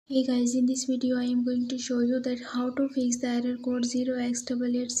Hey guys, in this video I am going to show you that how to fix the error code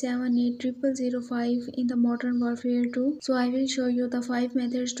 0x887a0005 in the Modern Warfare 2. So I will show you the 5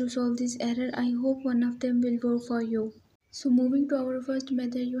 methods to solve this error. I hope one of them will work for you. So moving to our first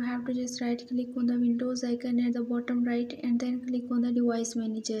method, you have to just right click on the Windows icon at the bottom right and then click on the device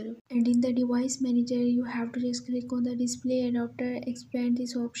manager. And in the device manager, you have to just click on the display adapter, expand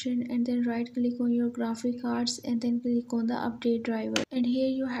this option and then right click on your graphic cards and then click on the update driver. And here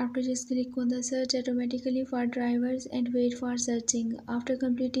you have to just click on the search automatically for drivers and wait for searching. After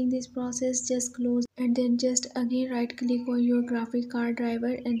completing this process, just close and then just again right click on your graphic card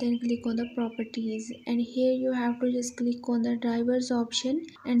driver and then click on the properties. And here you have to just click on the drivers option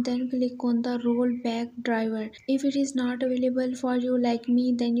and then click on the rollback driver. If it is not available for you like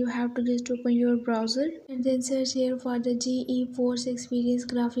me, then you have to just open your browser and then search here for the GeForce Experience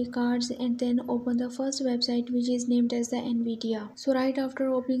graphic cards and then open the first website which is named as the Nvidia. So right after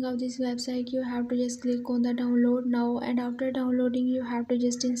opening of this website, you have to just click on the download now, and after downloading you have to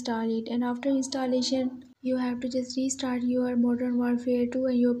just install it, and after installation you have to just restart your Modern Warfare 2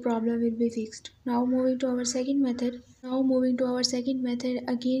 and your problem will be fixed. Now moving to our second method.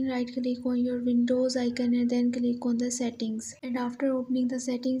 Again right click on your Windows icon and then click on the settings. And after opening the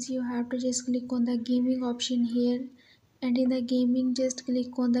settings, you have to just click on the gaming option here. And in the gaming, just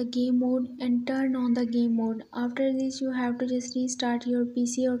click on the game mode and turn on the game mode. After this, you have to just restart your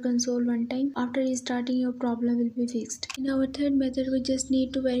PC or console one time. After restarting, your problem will be fixed. In our third method, we just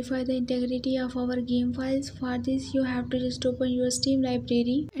need to verify the integrity of our game files. For this, you have to just open your Steam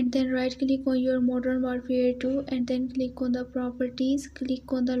library and then right click on your Modern Warfare 2 and then click on the properties,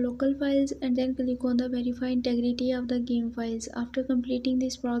 click on the local files and then click on the verify integrity of the game files. After completing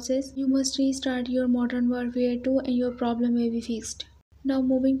this process, you must restart your Modern Warfare 2 and your problem may be fixed. Now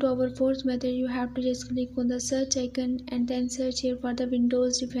moving to our fourth method, you have to just click on the search icon and then search here for the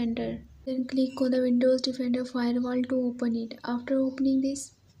Windows Defender. Then click on the Windows Defender firewall to open it. After opening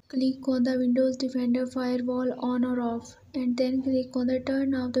this, click on the Windows Defender firewall on or off and then click on the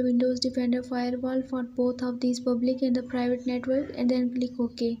turn off the Windows Defender firewall for both of these public and the private network and then click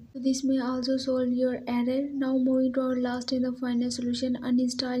OK. So this may also solve your error. Now moving to our last and the final solution,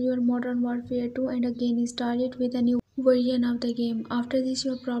 uninstall your Modern Warfare 2 and again install it with a new version of the game. After this,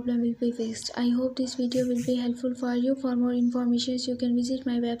 your problem will be fixed. I hope this video will be helpful for you. For more information, you can visit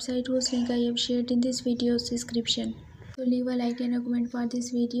my website whose link I have shared in this video's description. So leave a like and a comment for this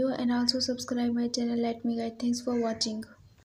video and also subscribe my channel. Let me guide. Thanks for watching.